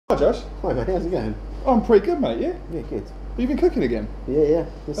Hi Josh. Hi mate, how's it going? I'm pretty good, mate. Yeah. Yeah, good. Have you been cooking again? Yeah.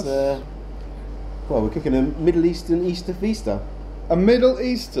 Well, we're cooking a Middle Eastern Easter feaster. A Middle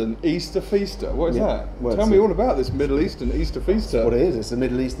Eastern Easter feaster. What is that? Well, Tell me all about this Middle Eastern Easter feaster. What it is? It's a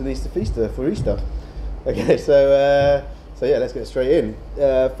Middle Eastern Easter feaster for Easter. Okay, so yeah, let's get straight in.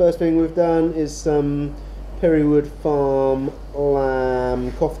 First thing we've done is some Perrywood Farm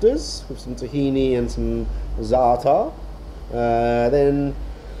lamb koftas with some tahini and some za'atar. Then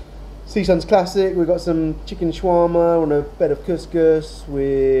CSONS classic, we've got some chicken shawarma on a bed of couscous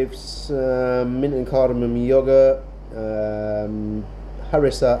with some mint and cardamom yogurt,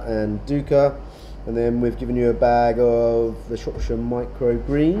 harissa and dukkha, and then we've given you a bag of the Shropshire micro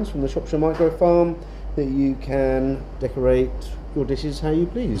greens from the Shropshire micro farm that you can decorate your dishes how you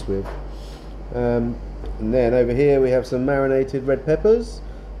please with. And then over here we have some marinated red peppers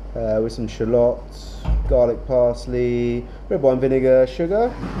with some shallots, garlic, parsley, red wine vinegar,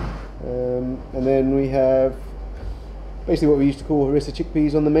 sugar. And then we have basically what we used to call harissa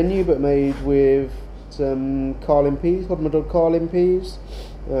chickpeas on the menu, but made with some carlin peas, hodmedod carlin peas.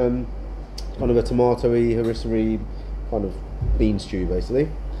 Kind of a tomatoey, harissa-y kind of bean stew basically.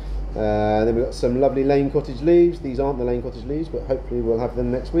 Then we've got some lovely Lane cottage leaves. These aren't the Lane cottage leaves, but hopefully we'll have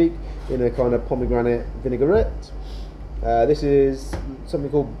them next week in a kind of pomegranate vinaigrette. This is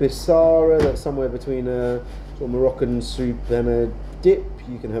something called bissara, that's somewhere between a sort of Moroccan soup and a dip.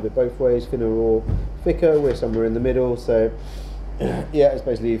 You can have it both ways, thinner or thicker. We're somewhere in the middle, so yeah, it's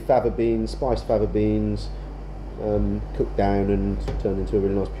basically fava beans, spiced fava beans, cooked down and turned into a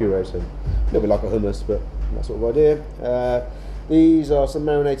really nice puree, so a little bit like a hummus, but that sort of idea. These are some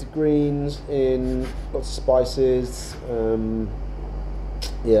marinated greens in lots of spices,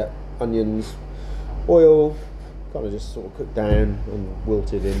 yeah, onions, oil, kind of just sort of cooked down and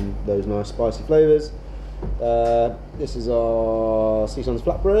wilted in those nice spicy flavours. This is our CSONS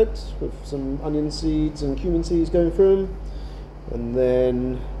flatbread with some onion seeds and cumin seeds going through them. And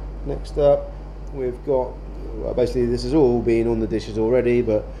then next up we've got, well, basically this has all been on the dishes already,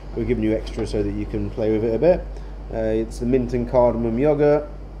 but we're giving you extra so that you can play with it a bit. It's the mint and cardamom yogurt,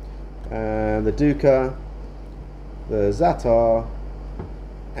 and the dukkha, the za'atar,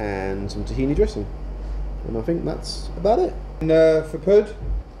 and some tahini dressing. And I think that's about it. And for pud,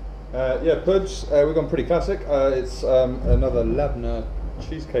 puds, we've gone pretty classic. It's another labna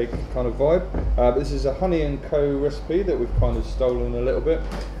cheesecake kind of vibe. But this is a honey and co recipe that we've kind of stolen a little bit.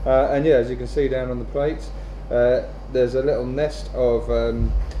 And yeah, as you can see down on the plate, there's a little nest of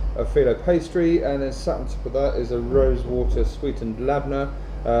phyllo pastry, and then sat on top of that is a rosewater sweetened labna.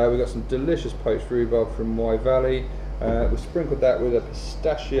 We've got some delicious poached rhubarb from Wye Valley. We've sprinkled that with a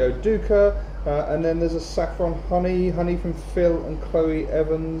pistachio dukkha, and then there's a saffron honey from Phil and Chloe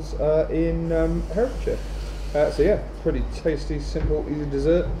Evans in Herefordshire. So yeah, pretty tasty, simple, easy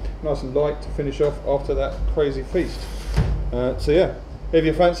dessert, nice and light to finish off after that crazy feast. So yeah, if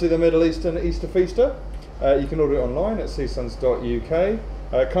you fancy the Middle Eastern Easter feaster, you can order it online at csons.uk.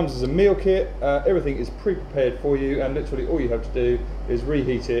 It comes as a meal kit. Everything is pre-prepared for you, and literally all you have to do is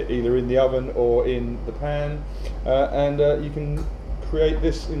reheat it either in the oven or in the pan, and you can create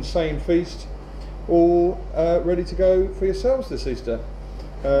this insane feast all ready to go for yourselves this Easter.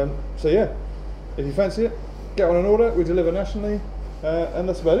 So yeah, if you fancy it, get on an order. We deliver nationally, and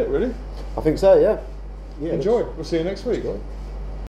that's about it really. I think so, yeah. Enjoy. We'll see you next week.